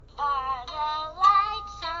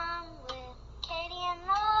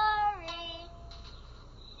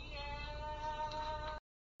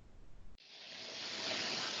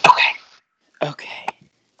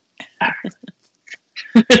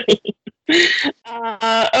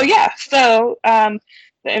Oh yeah. So the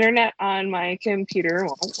internet on my computer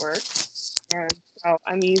won't work, and so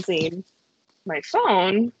I'm using my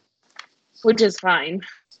phone, which is fine.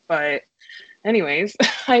 But anyways,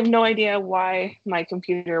 I have no idea why my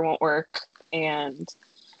computer won't work, and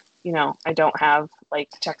I don't have like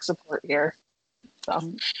tech support here. So all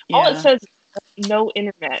it Yeah. says is no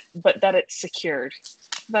internet, but that it's secured.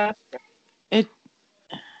 That's It.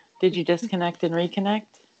 Did you disconnect and reconnect?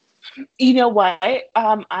 You know what?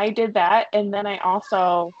 I did that, and then I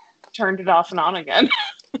also turned it off and on again.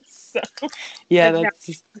 So Yeah, it's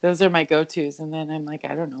now those are my go-tos, and then I'm like,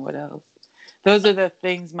 I don't know what else. Those are the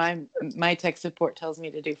things my tech support tells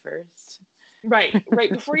me to do first. right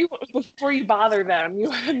before you bother them, you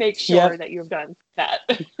want to make sure Yep. that you've done that.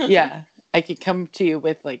 Yeah, I could come to you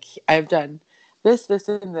with like, I've done this,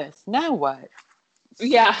 and this. Now what?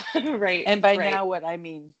 Yeah, right, And by right. now what I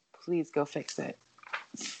mean, please go fix it.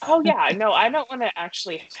 Oh yeah, no, I don't want to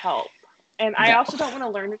actually help, and I No. also don't want to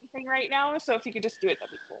learn anything right now. So if you could just do it,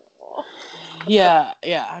 that'd be cool. Yeah.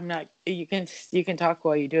 I'm not. You can talk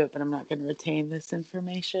while you do it, but I'm not going to retain this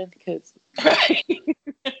information because. Right.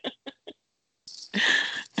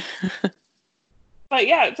 But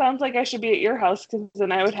yeah, it sounds like I should be at your house because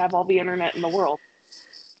then I would have all the internet in the world.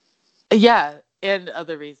 Yeah, and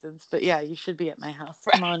other reasons, but yeah, you should be at my house.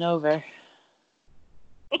 Come Right. on over.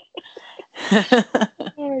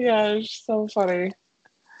 Oh my gosh, so funny.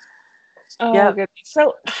 Oh, Yep. good.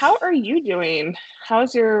 So, how are you doing?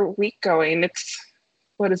 How's your week going?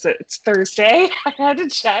 What is it? It's Thursday. I had to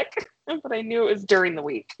check, but I knew it was during the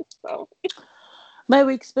week. So, My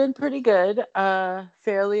week's been pretty good.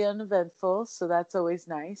 Fairly uneventful, so that's always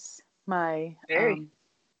nice. My very.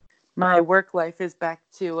 my work life is back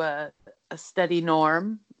to a steady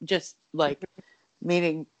norm. Just like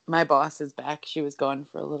meaning my boss is back. She was gone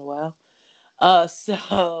for a little while.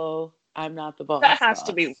 So I'm not the That boss has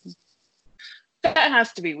to be boss. that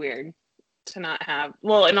has to be weird to not have.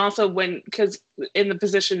 Well, and also because in the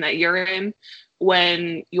position that you're in,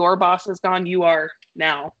 when your boss is gone, you are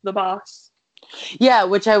now the boss. Yeah,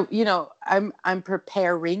 which I'm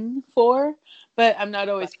preparing for, but I'm not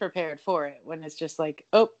always prepared for it when it's just like,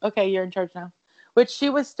 oh, okay, you're in charge now. Which she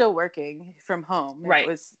was still working from home. It Right.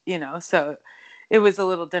 was, so it was a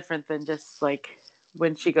little different than just like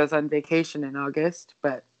when she goes on vacation in August,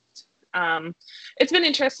 but Um, it's been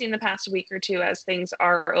interesting the past week or two as things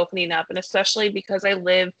are opening up, and especially because I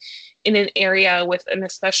live in an area with an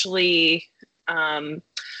especially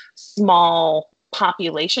small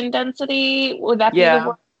population density. Would that be the yeah.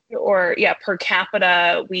 word? Or, yeah, per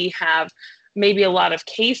capita, we have maybe a lot of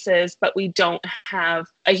cases, but we don't have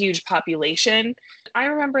a huge population. I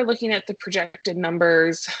remember looking at the projected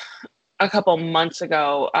numbers a couple months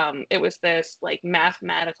ago. It was this like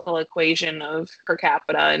mathematical equation of per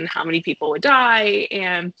capita and how many people would die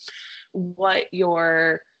and what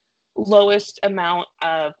your lowest amount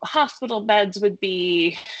of hospital beds would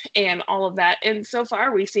be and all of that. And so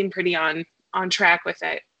far we seem pretty on track with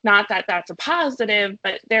it. Not that that's a positive,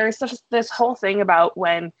 but there's this whole thing about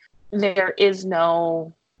when there is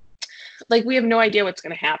no, like, we have no idea what's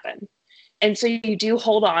going to happen. And so you do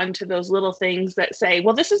hold on to those little things that say,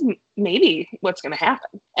 well, this is maybe what's going to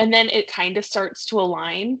happen. And then it kind of starts to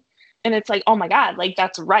align. And it's like, oh my God, like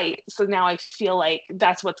that's right. So now I feel like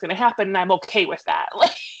that's what's going to happen. And I'm okay with that.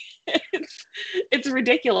 Like it's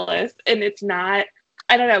ridiculous. And it's not,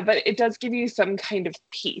 I don't know, but it does give you some kind of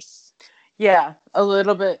peace. Yeah, a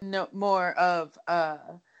little bit more of a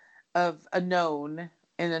known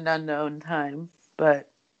in an unknown time. But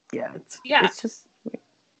yeah, Yeah, it's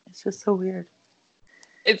just so weird.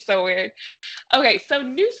 it's so weird. Okay, so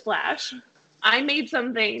newsflash, I made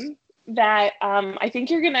something that I think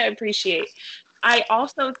you're going to appreciate. I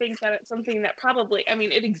also think that it's something that probably, I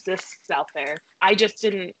mean, it exists out there. I just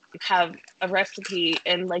didn't have a recipe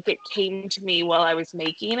and like it came to me while I was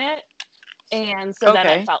making it. And so then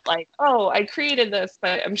I Okay. felt like, oh, I created this,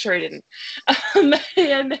 but I'm sure I didn't.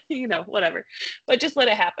 And, whatever. But just let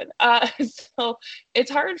it happen. So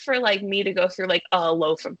it's hard for like me to go through like a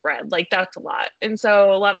loaf of bread. Like that's a lot. And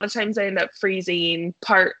so a lot of times I end up freezing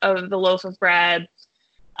part of the loaf of bread.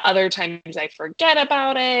 Other times I forget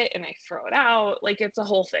about it and I throw it out. Like it's a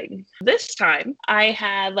whole thing. This time I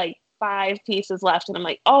had like 5 pieces left and I'm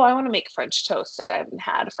like, oh, I want to make French toast. I haven't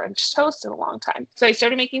had French toast in a long time. So I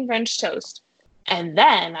started making French toast. And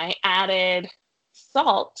then I added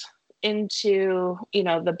salt into,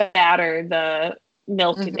 the batter, the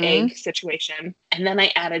milk and Mm-hmm. egg situation. And then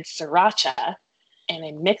I added sriracha and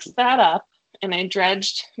I mixed that up and I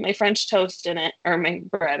dredged my French toast in it, or my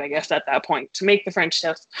bread, I guess, at that point, to make the French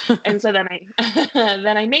toast. And so then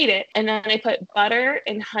I made it, and then I put butter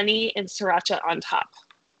and honey and sriracha on top.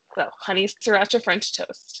 So honey sriracha French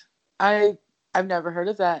toast. I've never heard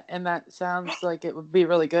of that, and that sounds like it would be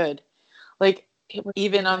really good. Like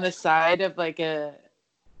even on the side of like a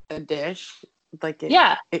dish, like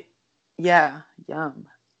yeah, yum.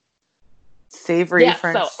 Savory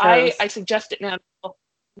French toast. So I suggest it now.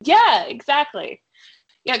 Yeah, exactly.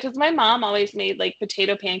 Yeah, because my mom always made like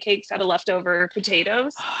potato pancakes out of leftover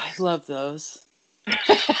potatoes. Oh, I love those.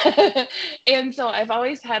 And so I've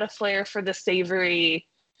always had a flair for the savory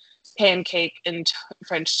pancake and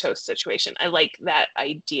French toast situation. I like that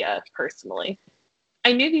idea personally.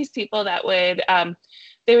 I knew these people that would,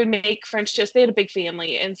 they would make French toast. They had a big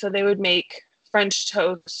family, and so they would make French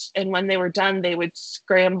toast, and when they were done, they would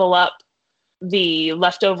scramble up the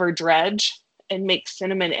leftover dredge and make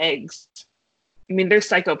cinnamon eggs. I mean, they're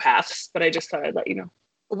psychopaths, but I just thought I'd let you know.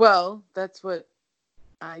 Well, that's what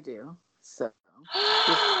I do. So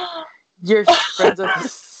you're friends with a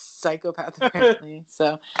psychopath, apparently.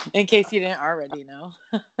 So, in case you didn't already know,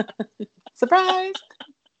 surprise!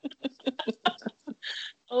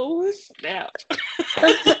 Oh snap!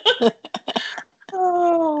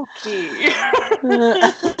 Okay.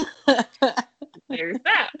 There's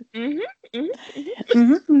that.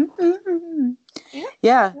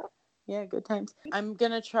 Yeah, good times. I'm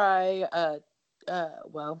gonna try.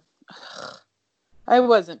 Well, I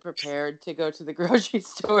wasn't prepared to go to the grocery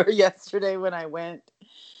store yesterday when I went.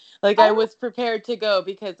 Like, I was prepared to go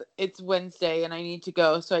because it's Wednesday and I need to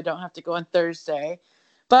go, so I don't have to go on Thursday.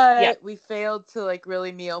 But we failed to like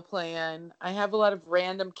really meal plan. I have a lot of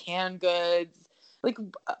random canned goods. Like,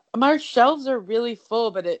 my shelves are really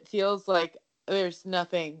full, but it feels like there's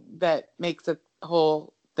nothing that makes a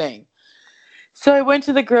whole thing. So I went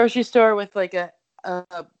to the grocery store with like a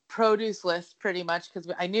produce list pretty much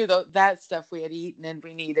because I knew that stuff we had eaten and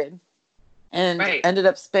we needed. And ended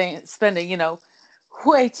up spending,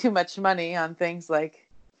 way too much money on things like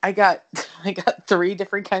I got 3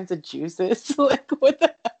 different kinds of juices. Like, what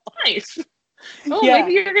the hell? Nice. Oh, yeah.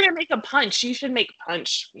 Maybe you're gonna make a punch. You should make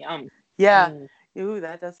punch. Yum. Yeah. Ooh,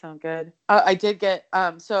 that does sound good. I did get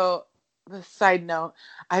so the side note,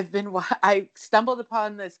 I stumbled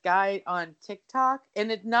upon this guy on TikTok,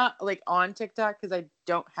 and it's not like on TikTok because I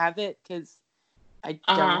don't have it because I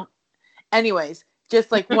don't. Anyways,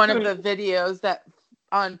 just like one of the videos that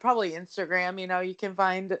on probably Instagram, you can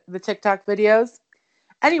find the TikTok videos.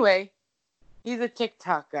 Anyway, he's a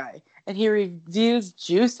TikTok guy, and he reviews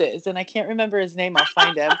juices, and I can't remember his name. I'll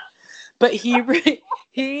find him. But he reviewed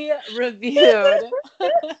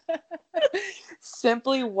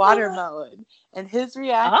Simply Watermelon, and his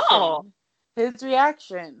reaction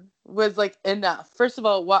was like enough. First of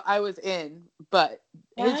all, what I was in, but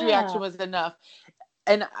his reaction was enough.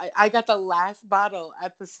 And I got the last bottle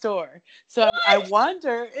at the store. So I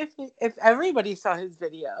wonder if everybody saw his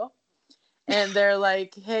video and they're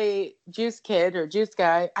like, hey, Juice Kid or Juice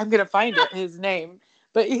Guy, I'm going to find his name.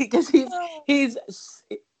 But he's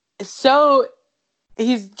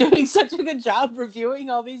doing such a good job reviewing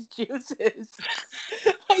all these juices.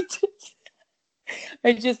 I just,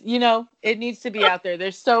 it needs to be out there.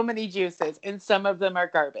 There's so many juices and some of them are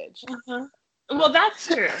garbage. Well, that's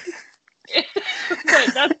true.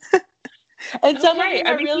 And some of them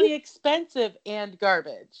are really expensive and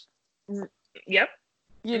garbage. Yep.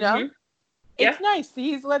 It's nice.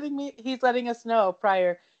 He's letting us know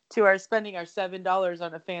prior to our spending our $7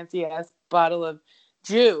 on a fancy ass bottle of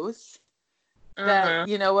juice that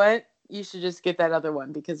you know what, you should just get that other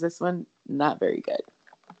one because this one not very good.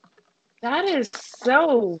 That is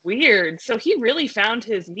so weird. So he really found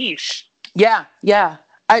his niche. Yeah.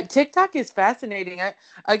 TikTok is fascinating.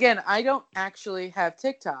 I don't actually have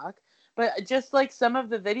TikTok, but just like some of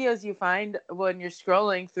the videos you find when you're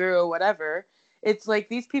scrolling through or whatever, it's like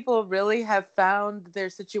these people really have found their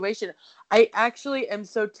situation. I actually am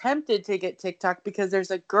so tempted to get TikTok because there's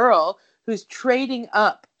a girl who's trading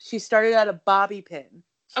up. She started at a bobby pin.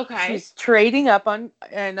 Okay. She's trading up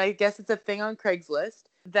and I guess it's a thing on Craigslist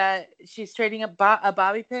that she's trading up a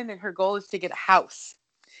bobby pin, and her goal is to get a house.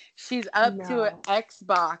 She's up to an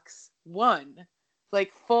Xbox One,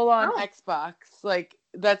 like full on Xbox. Like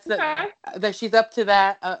that's that she's up to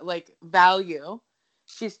that like value.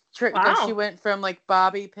 She's she went from like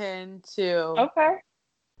bobby pin to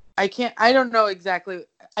I don't know exactly.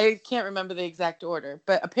 I can't remember the exact order,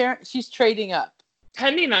 but apparently she's trading up.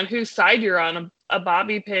 Depending on whose side you're on, a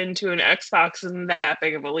bobby pin to an Xbox isn't that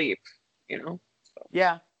big of a leap, So.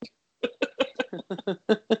 Yeah.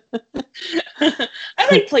 I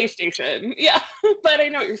like PlayStation, but I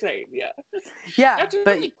know what you're saying, Yeah, That's but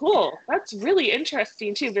really cool. That's really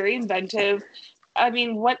interesting too. Very inventive. I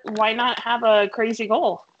mean, why not have a crazy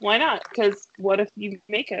goal? Why not? Because what if you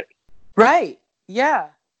make it? right. Yeah.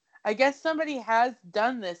 I guess somebody has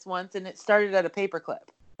done this once and it started at a paperclip.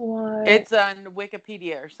 What? It's on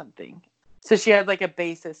Wikipedia or something. So she had like a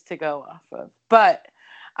basis to go off of. But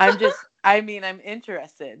I'm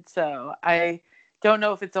interested. So I don't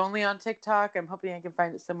know if it's only on TikTok. I'm hoping I can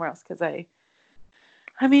find it somewhere else because I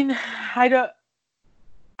mean, I don't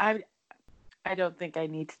think I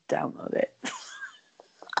need to download it.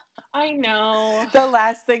 I know. The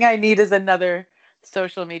last thing I need is another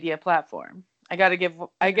social media platform. I gotta give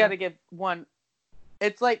one.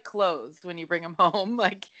 It's like clothes when you bring them home.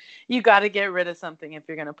 Like you gotta get rid of something if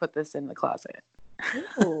you're gonna put this in the closet.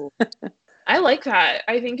 Ooh. I like that.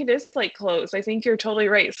 I think it is like clothes. I think you're totally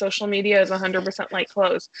right. Social media is 100% like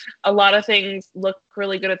clothes. A lot of things look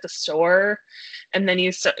really good at the store, and then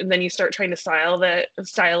you start trying to style it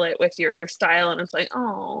with your style, and it's like,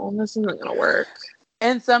 oh, this isn't gonna work.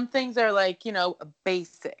 And some things are like,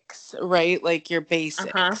 basics, right? Like your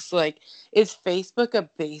basics. Uh-huh. Like, is Facebook a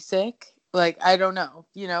basic? Like, I don't know.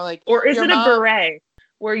 Like Or is your it a mom. beret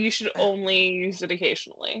where you should only use it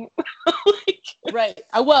occasionally? Right.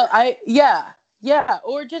 Yeah.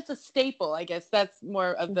 Or just a staple. I guess that's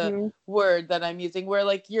more of the Mm-hmm. word that I'm using. Where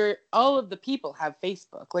like all of the people have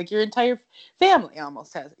Facebook. Like your entire family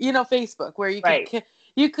almost has, Facebook, where Right.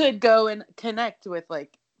 you could go and connect with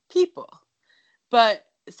like people. But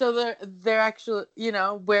so they're actually,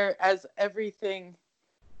 whereas everything,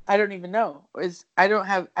 I don't even know, I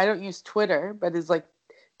don't use Twitter, but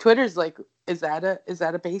Twitter's like, is that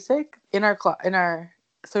a basic in our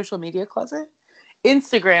social media closet?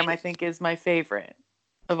 Instagram, I think, is my favorite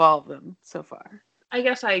of all of them so far. I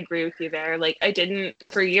guess I agree with you there. Like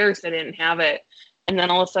for years I didn't have it. And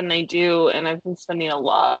then all of a sudden I do, and I've been spending a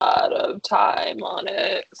lot of time on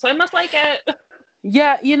it. So I must like it.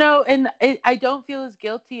 Yeah, and I don't feel as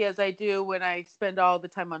guilty as I do when I spend all the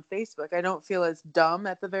time on Facebook. I don't feel as dumb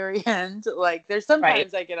at the very end. Like there's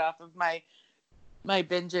sometimes I get off of my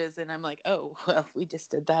binges and I'm like, oh, well, we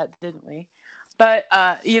just did that, didn't we? But,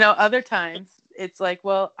 other times it's like,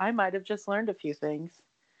 well, I might have just learned a few things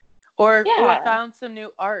or found some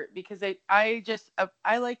new art because I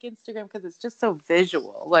like Instagram because it's just so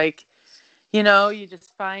visual. Like, you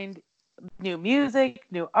just find new music,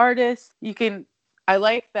 new artists. I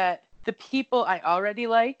like that the people I already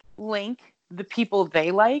like link the people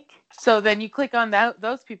they like. So then you click on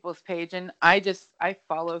those people's page and I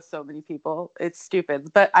follow so many people. It's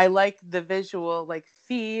stupid. But I like the visual like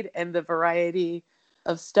feed and the variety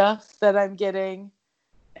of stuff that I'm getting.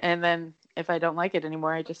 And then if I don't like it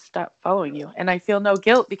anymore, I just stop following you. And I feel no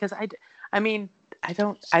guilt because I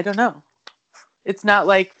don't know. It's not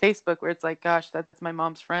like Facebook where it's like, gosh, that's my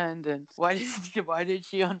mom's friend, and why did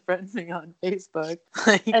she unfriend me on Facebook?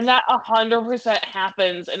 Like, And that 100%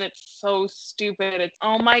 happens, and it's so stupid. It's,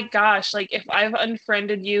 oh my gosh, like if I've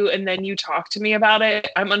unfriended you and then you talk to me about it,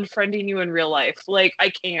 I'm unfriending you in real life. Like I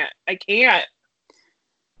can't.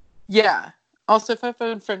 Yeah. Also, if I've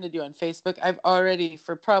unfriended you on Facebook, I've already,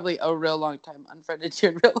 for probably a real long time, unfriended you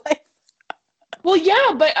in real life. Well,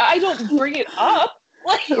 yeah, but I don't bring it up.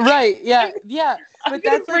 Like, right? Yeah. But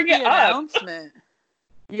that's like the up. announcement.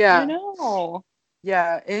 Yeah. I know.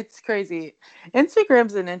 Yeah, it's crazy.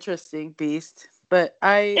 Instagram's an interesting beast, but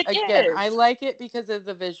I like it because of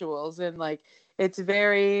the visuals and like it's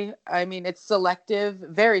it's selective,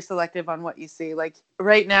 very selective on what you see. Like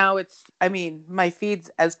right now my feed's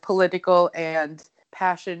as political and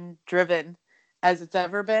passion driven as it's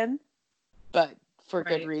ever been, but for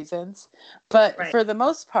good reasons. But for the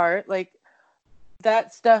most part, like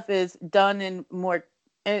that stuff is done in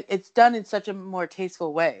it's done in such a more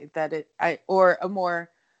tasteful way or a more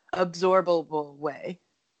absorbable way.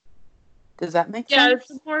 Does that make sense?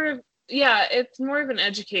 It's more of an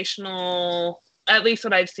educational, at least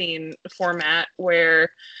what I've seen, format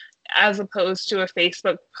where, as opposed to a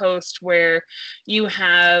Facebook post where you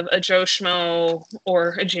have a Joe Schmo or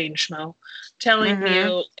a Jane Schmo telling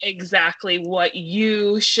you exactly what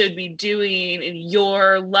you should be doing in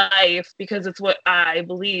your life because it's what I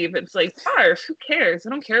believe. It's like, barf, who cares?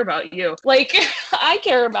 I don't care about you. Like, I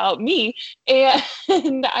care about me.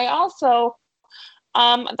 And I also,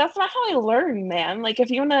 that's not how I learn, man. Like,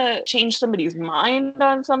 if you want to change somebody's mind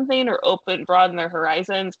on something or broaden their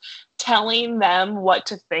horizons, telling them what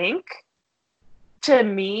to think, to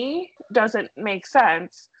me, doesn't make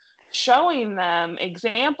sense. Showing them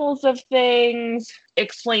examples of things,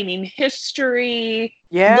 explaining history,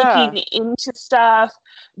 looking into stuff,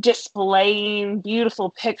 displaying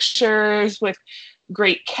beautiful pictures with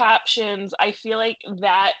great captions. I feel like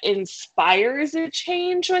that inspires a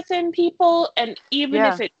change within people. And even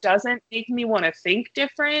Yeah. if it doesn't make me want to think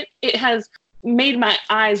different, it has made my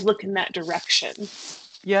eyes look in that direction.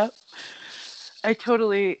 Yep. I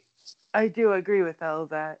do agree with all of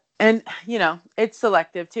that. And, you know, it's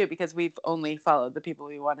selective too, because we've only followed the people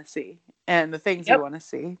we want to see and the things we Yep. want to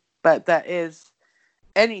see. But that is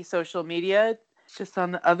any social media. Just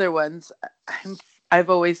on the other ones, I've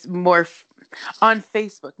always more on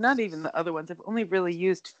Facebook, not even the other ones. I've only really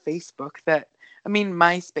used Facebook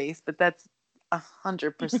MySpace, but that's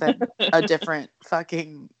 100% a different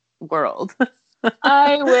fucking world.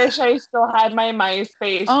 I wish I still had my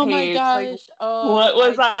MySpace Oh my page. Like, gosh. what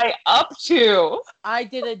was I up to? I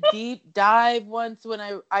did a deep dive once when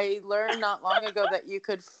I learned not long ago that you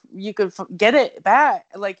could get it back.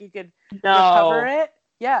 Like you could recover it.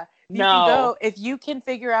 Yeah. You can go if you can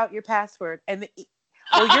figure out your password and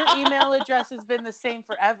your email address has been the same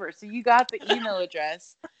forever. So you got the email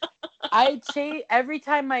address. I'd say every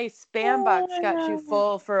time my spam box got too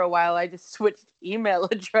full for a while, I just switched email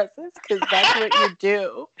addresses because that's what you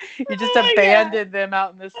do. You just abandon them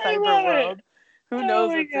out in the cyber world. Who knows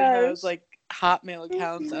what's in those like Hotmail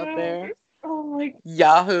accounts out there? Oh my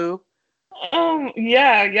Yahoo. Yahoo.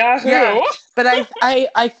 Yeah, but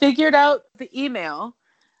I figured out the email,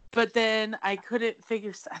 but then I couldn't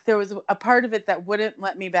figure. There was a part of it that wouldn't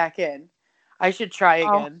let me back in. I should try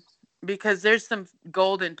again. Because there's some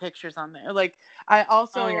golden pictures on there. Like I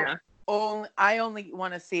also I only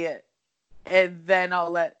want to see it, and then I'll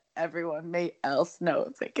let everyone else know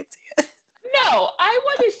if they can see it. No, I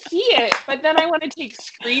want to see it, but then I want to take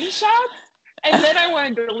screenshots, and then I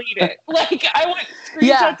want to delete it. Like I want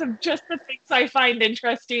screenshots of just the things I find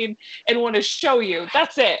interesting and want to show you.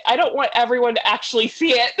 That's it. I don't want everyone to actually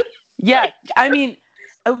see it. Yeah, I mean,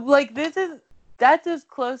 like that's as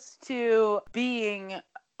close to being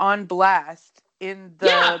on blast in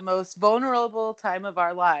the most vulnerable time of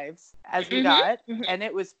our lives as we got. And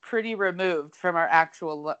it was pretty removed from our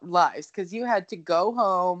actual lives because you had to go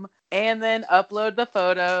home and then upload the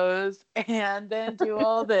photos and then do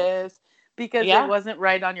all this because it wasn't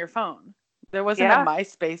right on your phone. There wasn't a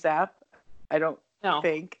MySpace app. I don't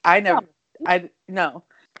think. No.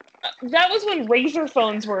 That was when Razor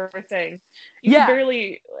phones were a thing. You could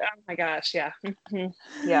barely. Oh my gosh! Yeah.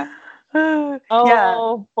 Yeah.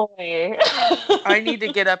 Oh boy. I need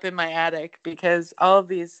to get up in my attic because all of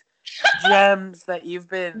these gems that you've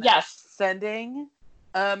been sending,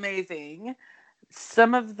 amazing.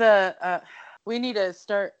 Some of the we need to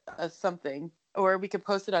start something, or we could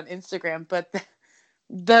post it on Instagram. But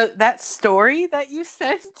that story that you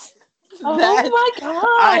sent, my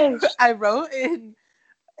gosh, I wrote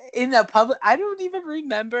in a public. I don't even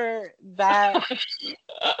remember that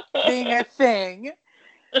being a thing,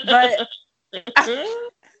 but.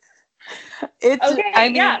 It's okay, I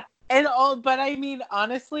mean, but I mean,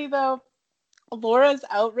 honestly though, Laura's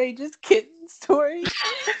outrageous kitten story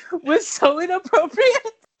was so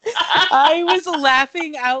inappropriate. I was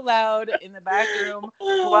laughing out loud in the back room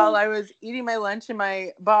while I was eating my lunch and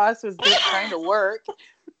my boss was just trying to work.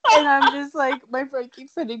 And I'm just like, my friend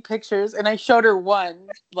keeps sending pictures and I showed her one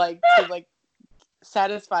to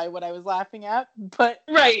satisfy what I was laughing at. But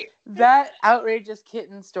that outrageous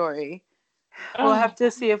kitten story, we'll have to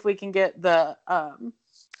see if we can get the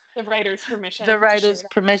writer's permission. The writer's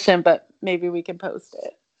permission, but maybe we can post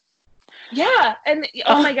it. Yeah, and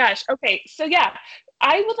oh my gosh. Okay, so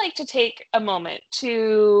I would like to take a moment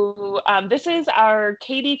to. This is our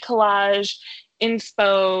Katie collage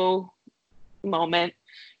inspo moment.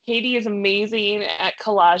 Katie is amazing at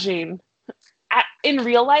collaging. In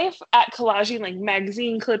real life, at collaging like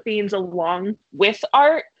magazine clippings along with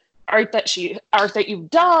art that you've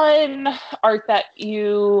done, art that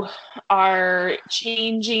you are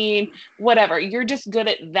changing, whatever. You're just good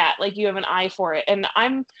at that. Like you have an eye for it. And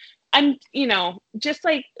I'm just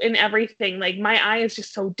like in everything, like my eye is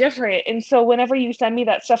just so different. And so whenever you send me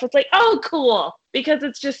that stuff, it's like, oh, cool, because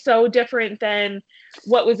it's just so different than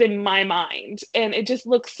what was in my mind. And it just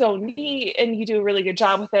looks so neat. And you do a really good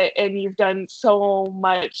job with it. And you've done so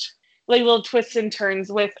much like little twists and turns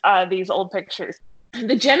with these old pictures.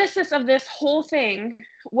 The genesis of this whole thing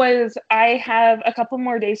was I have a couple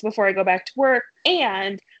more days before I go back to work,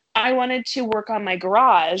 and I wanted to work on my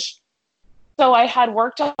garage. So I had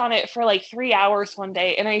worked on it for like 3 hours one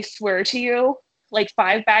day, and I swear to you, like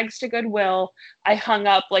 5 bags to Goodwill. I hung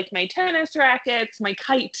up like my tennis rackets, my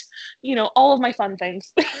kite, all of my fun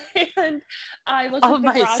things. And I looked at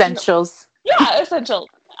the garage essentials. Essentials.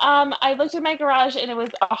 I looked at my garage and it was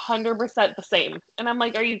 100% the same. And I'm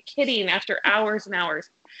like, are you kidding? After hours and hours.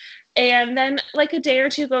 And then like a day or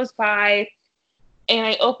two goes by and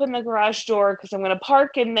I open the garage door because I'm going to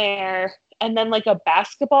park in there. And then like a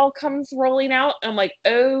basketball comes rolling out. I'm like,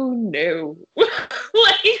 oh no.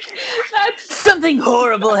 Like that's Something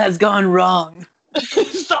horrible has gone wrong.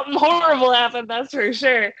 something horrible happened, that's for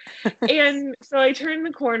sure. And so I turn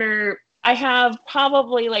the corner. I have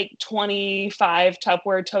probably like 25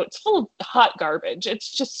 Tupperware totes full of hot garbage.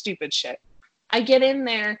 It's just stupid shit. I get in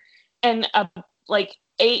there and like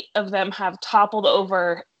 8 of them have toppled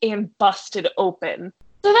over and busted open.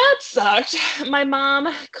 So that sucked. My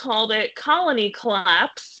mom called it colony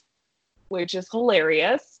collapse, which is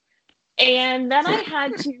hilarious. And then I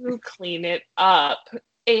had to clean it up.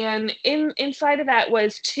 And inside of that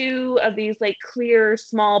was 2 of these like clear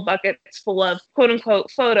small buckets full of quote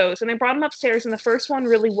unquote photos. And I brought them upstairs, and the first one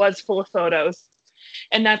really was full of photos.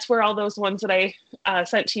 And that's where all those ones that I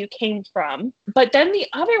sent to you came from. But then the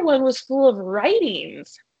other one was full of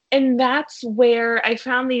writings. And that's where I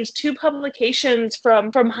found these 2 publications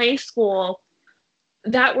from high school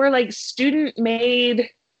that were like student made.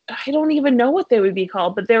 I don't even know what they would be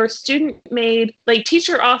called, but they were student made, like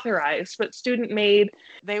teacher authorized, but student made.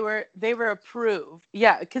 They were approved.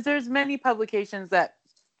 Yeah, because there's many publications that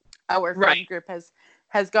our friend group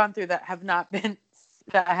has gone through that have not been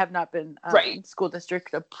school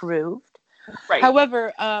district approved. Right.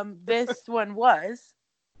 However, this one was.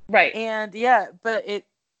 Right. And yeah, but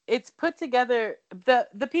it's put together,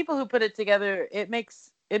 the people who put it together, it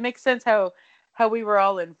makes sense how we were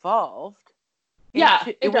all involved. Yeah,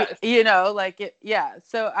 it does. You know, like it. Yeah.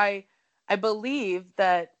 So I believe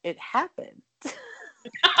that it happened.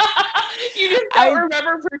 You just don't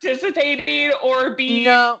remember participating or being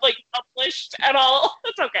like published at all.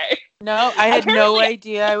 That's okay. No, I had no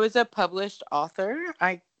idea I was a published author.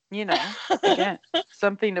 Again,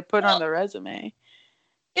 something to put on the resume.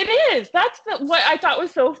 It is. That's what I thought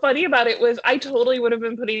was so funny about it was I totally would have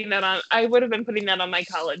been putting that on. I would have been putting that on my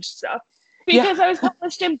college stuff because I was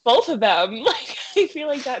published in both of them. Like I feel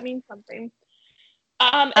like that means something.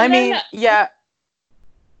 Yeah.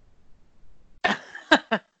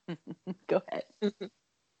 Go ahead.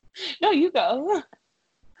 No, you go.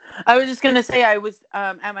 I was just gonna say I was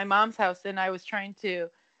at my mom's house and I was trying to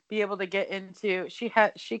be able to get into. She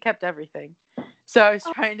kept everything, so I was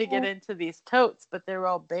trying to get into these totes, but they were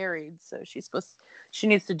all buried. So she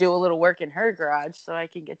needs to do a little work in her garage so I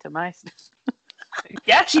can get to my stuff.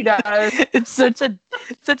 Yeah, she does. It's such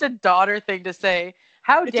a daughter thing to say.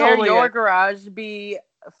 How dare your garage be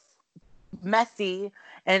messy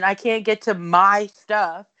and I can't get to my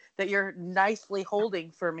stuff that you're nicely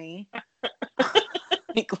holding for me?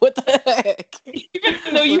 Like, what the heck?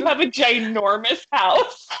 Even though you have a ginormous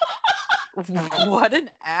house. What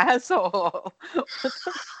an asshole.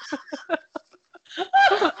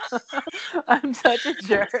 I'm such a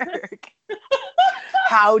jerk.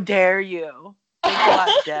 How dare you?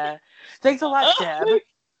 Thanks a lot, Deb.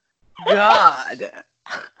 God.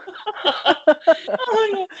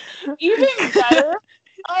 Even better,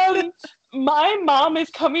 my mom is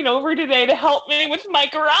coming over today to help me with my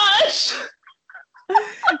garage.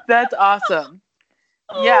 That's awesome.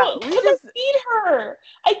 Yeah, we just need her.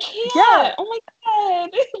 I can't. Yeah. Oh my god!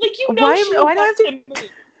 Like why do I have to move?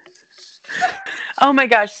 Oh my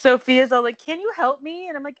gosh, Sophia's all like, "Can you help me?"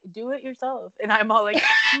 And I'm like, "Do it yourself." And I'm all like,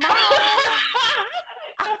 "Mom."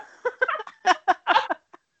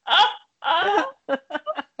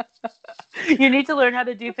 You need to learn how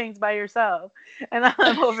to do things by yourself. And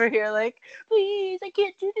I'm over here like, please, I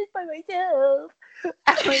can't do this by myself.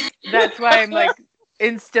 Like, that's why I'm like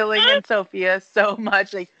instilling in Sophia so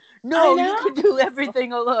much. Like, no, you can do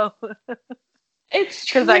everything alone. It's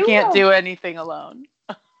true. Because I can't do anything alone.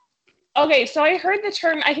 Okay, so I heard the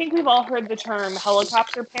term, I think we've all heard the term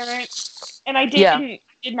helicopter parent. And I did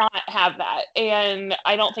not have that. And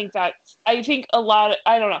I don't think I think a lot of,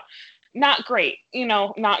 I don't know. Not great,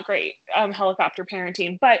 not great helicopter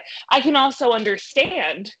parenting. But I can also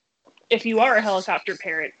understand if you are a helicopter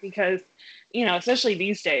parent because, especially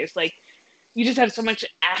these days, like you just have so much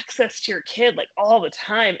access to your kid like all the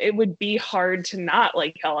time. It would be hard to not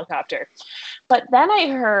like helicopter. But then I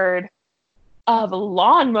heard of a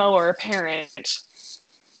lawnmower parent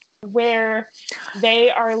where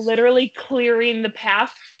they are literally clearing the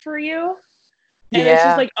path for you. And it's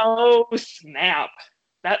just like, oh, snap.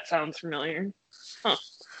 That sounds familiar. Huh.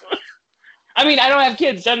 I mean, I don't have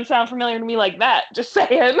kids. Doesn't sound familiar to me like that. Just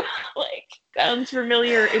saying. Like, sounds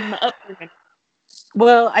familiar in the upbringing.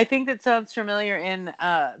 Well, I think that sounds familiar in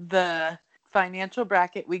the financial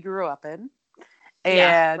bracket we grew up in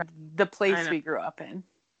and the place we grew up in.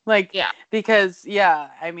 Like, because,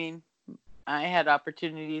 I mean, I had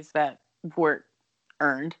opportunities that weren't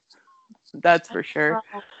earned. That's for sure.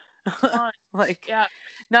 Like, Yeah.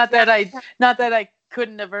 not that I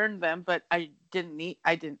couldn't have earned them, but I didn't.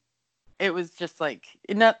 It was just like,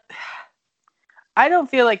 I don't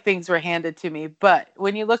feel like things were handed to me, but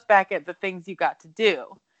when you look back at the things you got to do,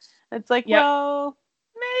 it's like, Yep. well,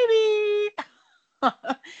 maybe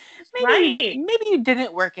Right. maybe you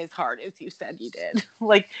didn't work as hard as you said you did.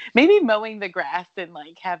 Like, maybe mowing the grass and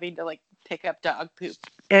like having to like pick up dog poop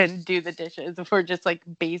and do the dishes were just like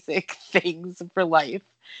basic things for life,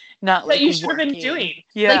 not That like you should have been working. doing.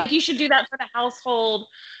 Yeah. Like, you should do that for the household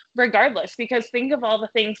regardless, because think of all the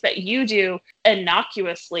things that you do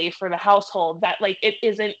innocuously for the household that like it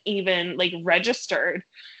isn't even like registered.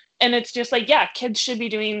 And it's just like, yeah, kids should be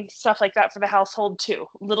doing stuff like that for the household too.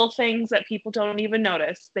 Little things that people don't even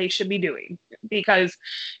notice, they should be doing, because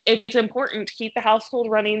it's important to keep the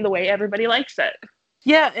household running the way everybody likes it.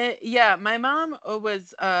 Yeah. My mom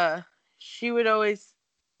was, she would always,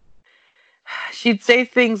 she'd say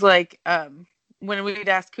things like, when we'd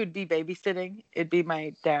ask who'd be babysitting, it'd be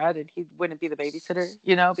my dad, and he wouldn't be the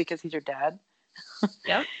babysitter, because he's your dad.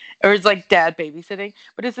 Yeah. Or it's like dad babysitting,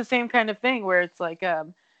 but it's the same kind of thing where it's like,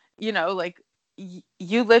 like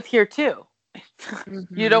you live here too.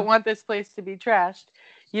 You don't want this place to be trashed.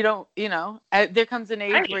 You don't, there comes an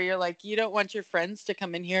age Right. where you're like, you don't want your friends to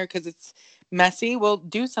come in here because it's messy. Well,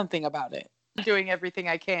 do something about it. I'm doing everything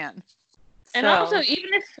I can. And also,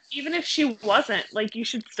 even if she wasn't, like, you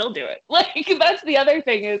should still do it. Like, that's the other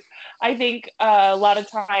thing is, I think a lot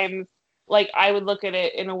of times, like, I would look at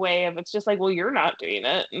it in a way of it's just like, well, you're not doing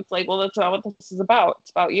it. And it's like, well, that's not what this is about.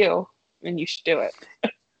 It's about you, and you should do it.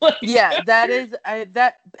 Like, yeah,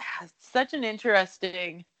 that such an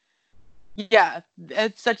interesting. Yeah,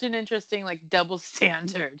 it's such an interesting like double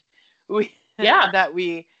standard. Yeah.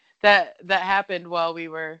 that happened while we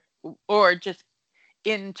were, or just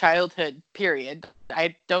in childhood period.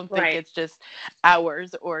 I don't think Right. it's just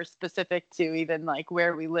ours or specific to even like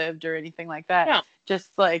where we lived or anything like that. Yeah.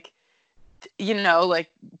 Just like, like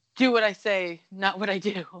do what I say, not what I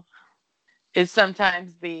do, is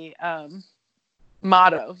sometimes the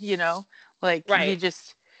motto, like Right. you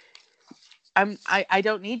just, I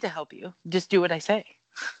don't need to help you. Just do what I say.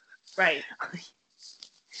 Right.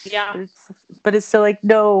 Yeah. But it's still like,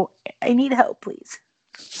 no, I need help, please.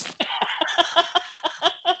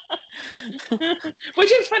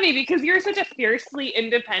 Which is funny because you're such a fiercely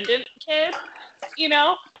independent kid,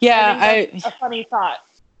 Yeah, I think that's a funny thought.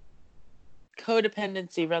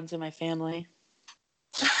 Codependency runs in my family.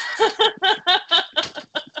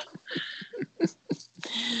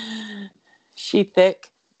 She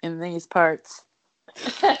thick in these parts.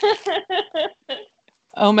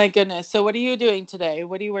 Oh my goodness. So what are you doing today?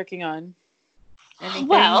 What are you working on? Anything?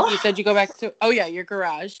 Well, you said you go back to, your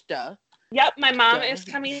garage. Duh. Yep, my mom is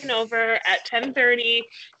coming over at 10:30,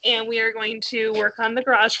 and we are going to work on the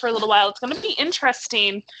garage for a little while. It's going to be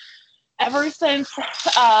interesting. Ever since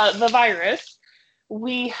the virus,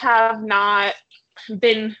 we have not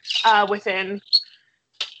been within,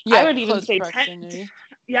 I would even say 10,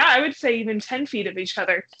 I would say even 10 feet of each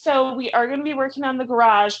other. So we are going to be working on the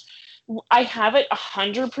garage. I haven't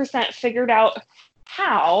 100% figured out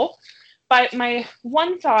how, but my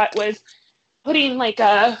one thought was putting like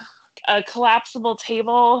a collapsible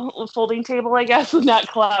table, folding table, I guess. Not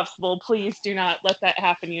collapsible. Please do not let that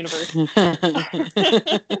happen, universe.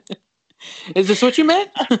 Is this what you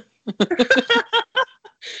meant? No.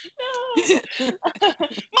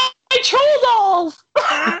 My troll dolls!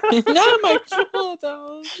 No, my troll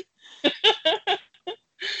dolls.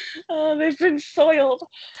 Oh, they've been soiled.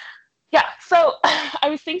 Yeah, so I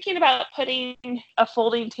was thinking about putting a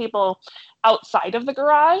folding table outside of the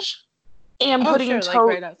garage and putting like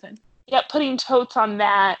right outside. Yep, putting totes on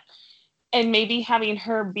that, and maybe having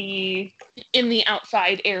her be in the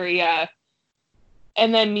outside area,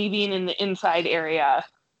 and then me being in the inside area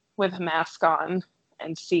with a mask on,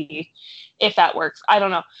 and see if that works. I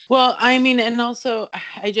don't know. Well, I mean, and also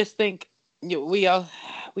I just think we got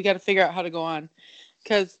to figure out how to go on,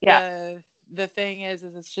 because the thing is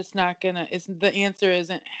it's just not gonna. The answer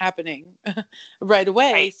isn't happening right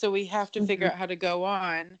away. Right. So we have to figure out how to go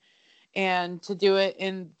on, and to do it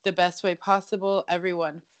in the best way possible.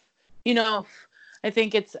 Everyone, I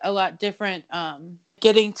think it's a lot different.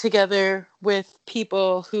 Getting together with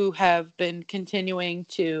people who have been continuing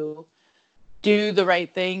to do the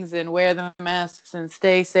right things and wear the masks and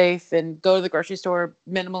stay safe and go to the grocery store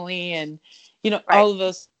minimally and, all of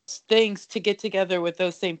those things, to get together with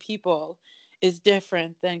those same people is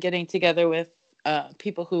different than getting together with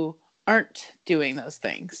people who aren't doing those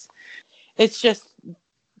things. It's just,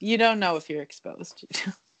 you don't know if you're exposed.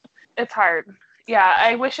 It's hard. Yeah,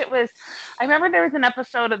 I wish it was. I remember there was an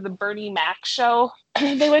episode of the Bernie Mac show.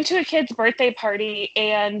 They went to a kid's birthday party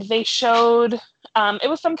and they showed, it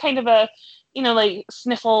was some kind of a, like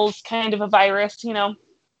sniffles kind of a virus,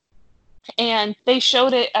 and they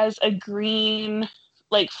showed it as a green,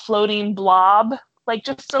 like floating blob, like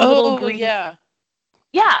just a little Oh, green. yeah.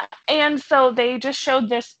 Yeah. And so they just showed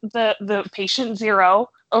the patient zero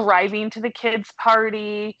arriving to the kid's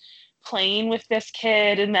party, playing with this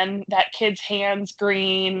kid, and then that kid's hand's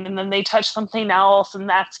green, and then they touch something else and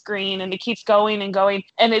that's green, and it keeps going and going.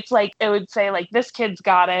 And it's like it would say like this kid's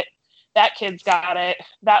got it, that kid's got it,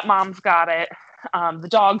 that mom's got it, the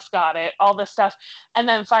dog's got it, all this stuff. And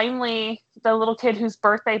then finally the little kid whose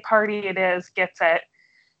birthday party it is gets it,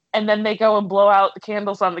 and then they go and blow out the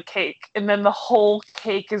candles on the cake, and then the whole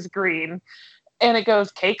cake is green, and it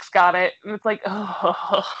goes, cake's got it, and it's like,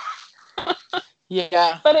 oh.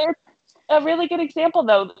 Yeah. But it's a really good example,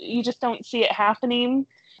 though. You just don't see it happening.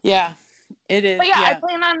 Yeah, it is. But yeah, Yeah.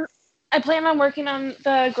 I plan on working on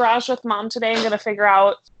the garage with Mom today. I'm gonna figure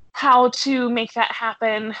out how to make that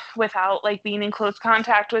happen without like being in close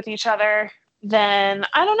contact with each other. Then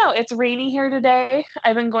I don't know. It's rainy here today.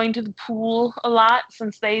 I've been going to the pool a lot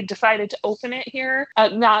since they decided to open it here.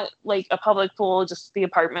 Not like a public pool, just the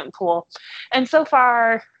apartment pool. And so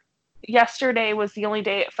far, yesterday was the only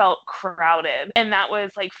day it felt crowded. And that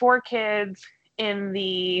was like 4 kids in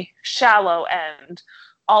the shallow end,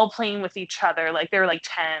 all playing with each other. Like they were like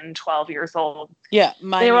 10, 12 years old. Yeah, They were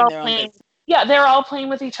minding all their own playing. business. Yeah, they were all playing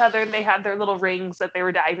with each other. They had their little rings that they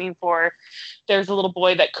were diving for. There's a little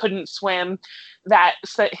boy that couldn't swim that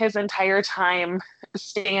spent his entire time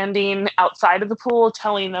standing outside of the pool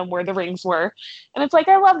telling them where the rings were. And it's like,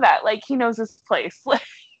 I love that. Like, he knows his place. Like,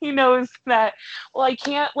 he knows that, well, I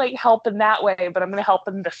can't like help in that way, but I'm going to help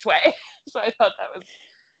in this way. So I thought that was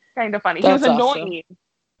kind of funny. He was That's annoying. awesome.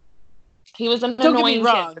 He was an Don't get me annoying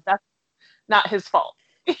wrong. kid, but that's not his fault.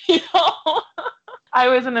 You know? I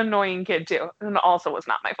was an annoying kid too, and it also was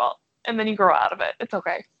not my fault. And then you grow out of it. It's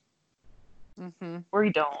okay. Mm-hmm. Or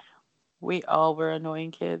you don't. We all were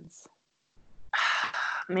annoying kids.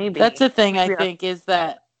 Maybe. That's the thing I Yeah. think is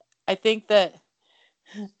that I think that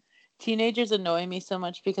teenagers annoy me so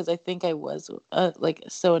much because I think I was like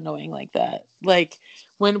so annoying like that. Like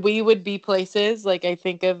when we would be places, like I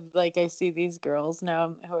think of like I see these girls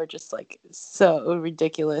now who are just like so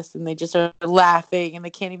ridiculous and they just are laughing and they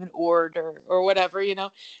can't even order or whatever, you know.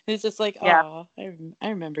 And it's just like, Yeah. oh, I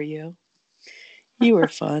remember you. You were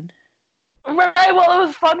fun. Right. Well, it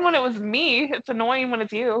was fun when it was me. It's annoying when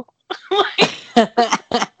it's you.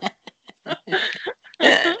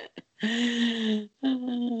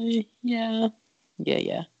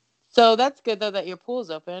 Yeah. So that's good though that your pool's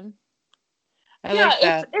open. I Yeah, like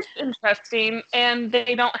that. it's interesting, and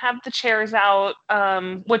they don't have the chairs out,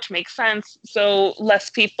 which makes sense. So less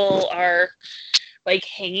people are like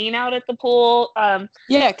hanging out at the pool.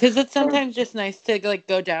 Yeah, because it's sometimes just nice to like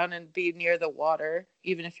go down and be near the water,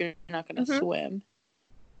 even if you're not going to swim.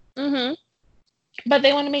 Mm-hmm. But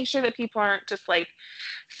they want to make sure that people aren't just like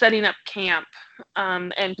setting up camp,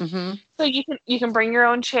 and so you can bring your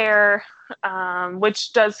own chair,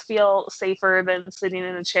 which does feel safer than sitting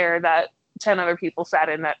in a chair that 10 other people sat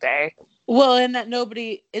in that day. Well, and that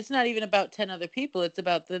it's not even about 10 other people. It's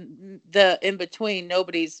about the in between.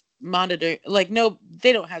 Nobody's monitoring. Like, no,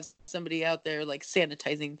 they don't have somebody out there like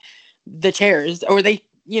sanitizing the chairs, or they,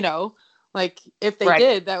 like if they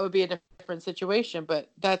did, that would be a different situation. But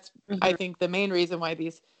that's, I think, the main reason why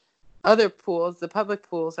these other pools, the public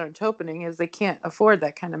pools, aren't opening is they can't afford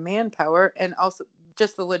that kind of manpower. And also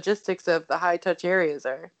just the logistics of the high touch areas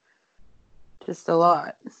are just a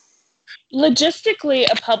lot. Logistically,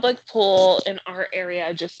 a public pool in our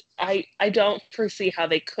area, just I don't foresee how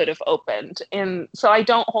they could have opened. And so I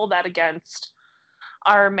don't hold that against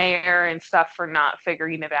our mayor and stuff for not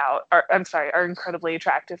figuring it out. I'm sorry, our incredibly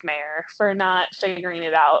attractive mayor for not figuring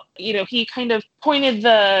it out. He kind of pointed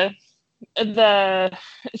the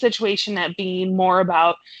situation at being more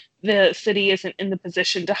about the city isn't in the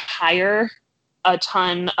position to hire a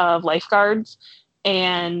ton of lifeguards,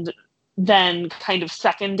 and then kind of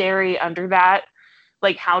secondary under that,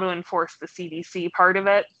 like how to enforce the CDC part of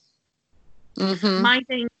it. Mm-hmm.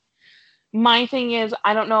 My thing is,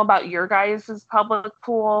 I don't know about your guys' public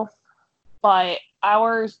pool, but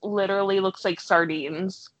ours literally looks like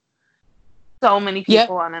sardines. So many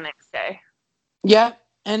people on the next day. Yeah.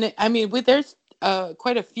 And there's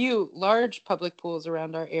quite a few large public pools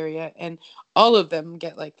around our area, and all of them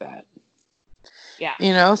get like that.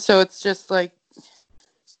 Yeah. So it's just like.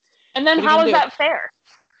 And then how is that fair?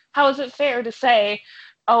 How is it fair to say,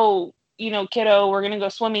 oh, kiddo, we're going to go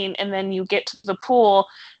swimming, and then you get to the pool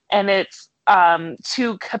and it's to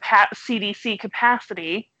CDC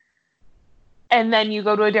capacity, and then you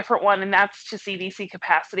go to a different one and that's to CDC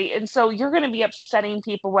capacity. And so you're going to be upsetting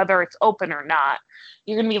people whether it's open or not.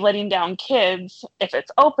 You're going to be letting down kids if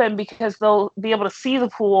it's open because they'll be able to see the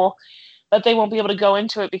pool, but they won't be able to go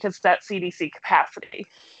into it because that's CDC capacity.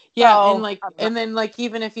 Yeah, so, and then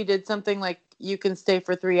even if you did something like you can stay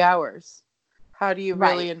for 3 hours, how do you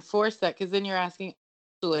really enforce that? Because then you're asking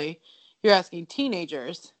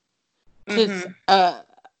teenagers to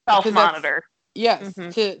self-monitor. Yes,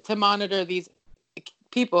 to monitor these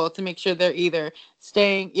people to make sure they're either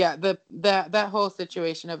staying. Yeah, that whole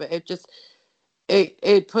situation of it,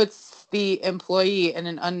 it puts the employee in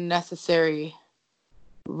an unnecessary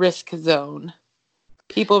risk zone.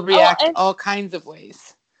 People react all kinds of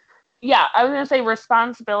ways. Yeah, I was going to say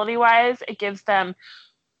responsibility-wise, it gives them,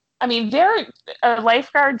 I mean, a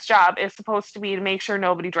lifeguard's job is supposed to be to make sure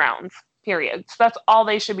nobody drowns, period. So that's all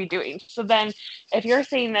they should be doing. So then if you're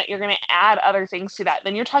saying that you're going to add other things to that,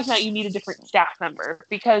 then you're talking about you need a different staff member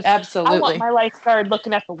because Absolutely. I want my lifeguard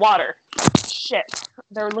looking at the water. Shit,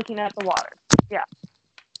 they're looking at the water. Yeah.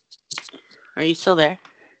 Are you still there?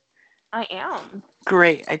 I am.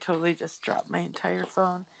 Great. I totally just dropped my entire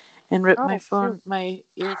phone and ripped Shoot. my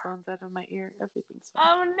earphones out of my ear. Everything's fine.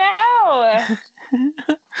 Oh no!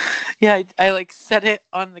 Yeah, I set it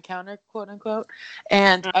on the counter, quote unquote,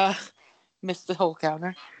 and missed the whole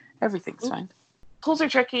counter. Everything's fine. Pools are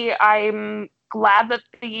tricky. I'm glad that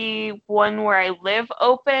the one where I live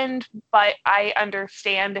opened, but I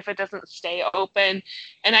understand if it doesn't stay open.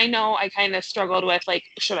 And I know I kind of struggled with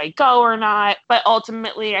should I go or not? But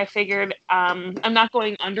ultimately I figured I'm not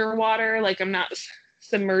going underwater, I'm not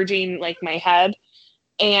submerging my head.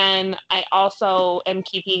 And I also am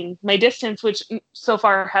keeping my distance, which so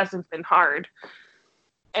far hasn't been hard.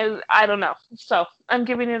 And I don't know. So I'm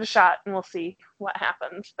giving it a shot and we'll see what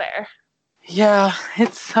happens there. Yeah,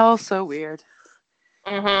 it's all so weird.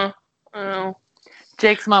 I know.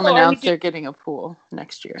 Jake's mom announced they're getting a pool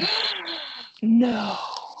next year. No.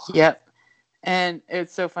 Yep. And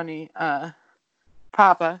it's so funny.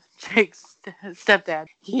 Papa, Jake's stepdad,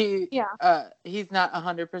 he's not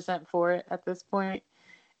 100% for it at this point.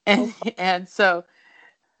 And so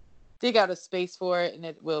dig out a space for it and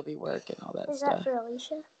it will be work and all that stuff. Is that for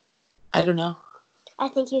Alicia? I don't know. I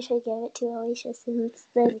think you should give it to Alicia since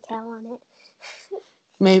there's a cow on it.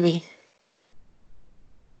 Maybe.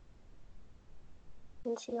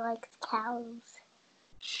 And she likes cows.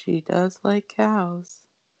 She does like cows.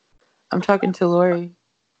 I'm talking to Lori.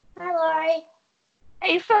 Hi, Lori.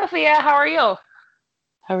 Hey, Sophia. How are you?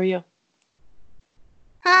 How are you?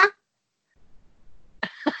 Huh?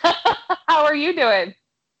 How are you doing?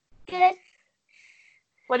 Good.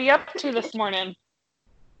 What are you up to this morning?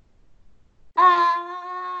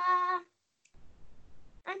 I'm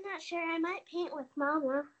not sure. I might paint with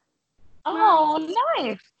Mama. Oh,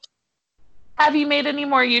 nice. Have you made any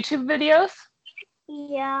more YouTube videos?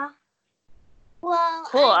 Yeah. Well,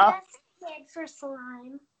 cool. I just did for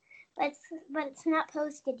slime, but it's not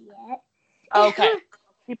posted yet. Okay.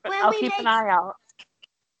 I'll keep an eye out.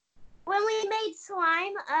 When we made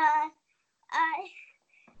slime,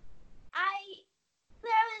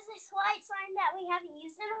 there was this white slime that we haven't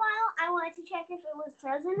used in a while. I wanted to check if it was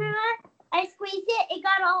frozen or not. I squeezed it. It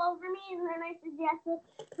got all over me, and then I suggested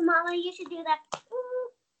to Mama, you should do that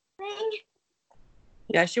thing.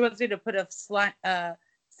 Yeah, she wants you to put a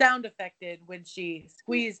sound effect in when she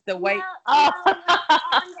squeezed the white. No, on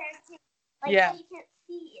there too. Yeah. So you can't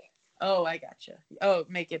see it. Oh, I gotcha. Oh,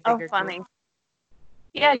 make it bigger. Oh, funny. Too.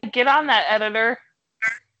 Yeah, get on that, editor.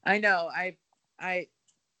 I know. I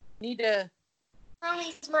need to.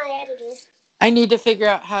 Mommy's my editor. I need to figure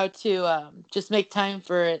out how to just make time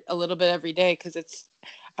for it a little bit every day because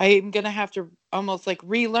I'm gonna have to almost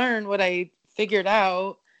relearn what I figured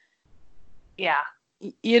out. Yeah.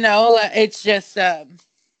 It's just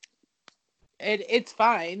it's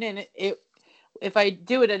fine, and if I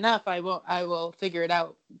do it enough, I will figure it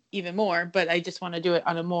out even more. But I just want to do it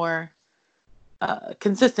on a more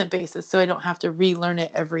consistent basis, so I don't have to relearn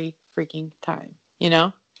it every freaking time.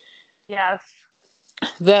 Yes.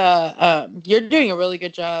 You're doing a really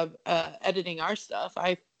good job editing our stuff.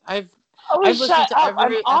 I've listened to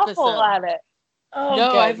every episode. I'm awful at it. Oh, no,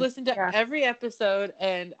 good. I've listened to every episode,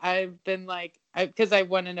 and I've been because I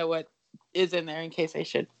want to know what is in there in case I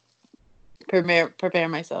should prepare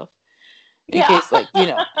myself. In case,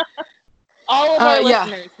 all of our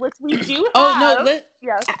listeners, which we do have. Oh no!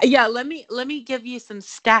 Yes. Let me give you some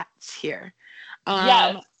stats here.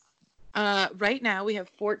 Yes. Right now we have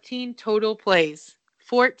 14 total plays.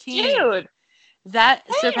 14. Dude, that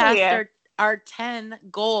surpassed our 10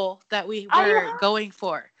 goal that we were going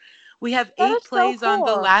for. We have That 8 is so plays on the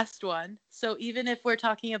cool. last one. So even if we're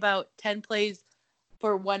talking about 10 plays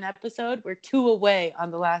for one episode, we're 2 away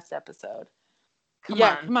on the last episode.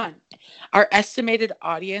 Come on. Our estimated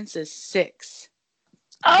audience is 6.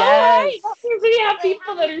 Oh, right. That means we have Wait, people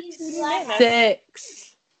how that are many tuning do I in. have?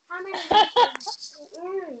 6. How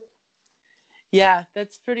many? Yeah,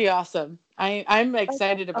 that's pretty awesome. I'm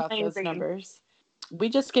excited That's about those amazing. numbers. We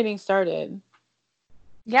just getting started.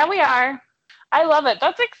 Yeah, we are. I love it.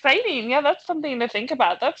 That's exciting. Yeah, that's something to think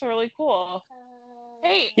about. That's really cool.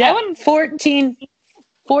 Hey, I Yeah, wouldn't.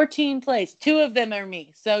 14 plays. 2 of them are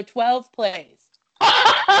me. So 12 plays.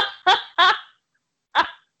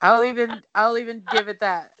 I'll even give it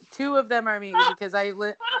that. 2 of them are me because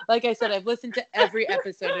like I said, I've listened to every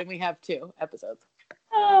episode and we have 2 episodes.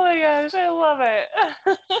 Oh my gosh, I love it.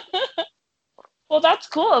 Well, that's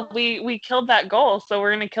cool. We killed that goal, so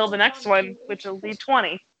we're gonna kill the next one, which will be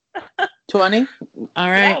 20. 20? All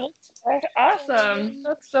right. Yeah, that's awesome.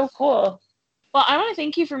 That's so cool. Well, I want to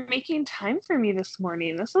thank you for making time for me this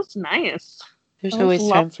morning. This was nice. There's That was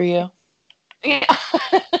always time for you. Yeah.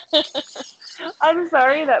 I'm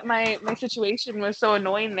sorry that my situation was so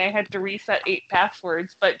annoying that I had to reset 8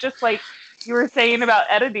 passwords, but just like you were saying about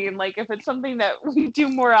editing, like if it's something that we do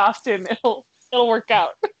more often, it'll work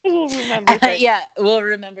out. We'll remember things. Yeah, we'll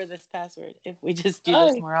remember this password if we just do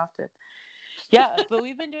this more often. Yeah, but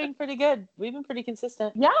we've been doing pretty good. We've been pretty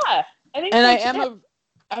consistent. Yeah, I think and so too.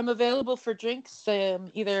 I'm available for drinks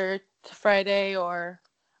either Friday or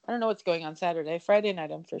I don't know what's going on Saturday. Friday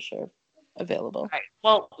night I'm for sure available. All right.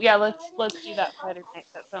 Well, yeah, let's do that Friday night.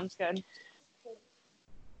 That sounds good.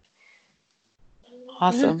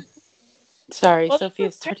 Awesome. Sorry, Well,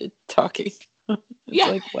 Sophia started talking. Yeah,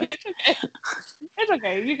 like, what? it's okay. It's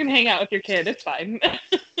okay. You can hang out with your kid. It's fine.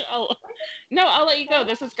 I'll let you go.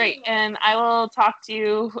 This is great. And I will talk to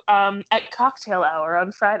you at cocktail hour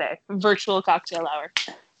on Friday. Virtual cocktail hour.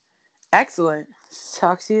 Excellent.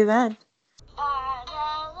 Talk to you then.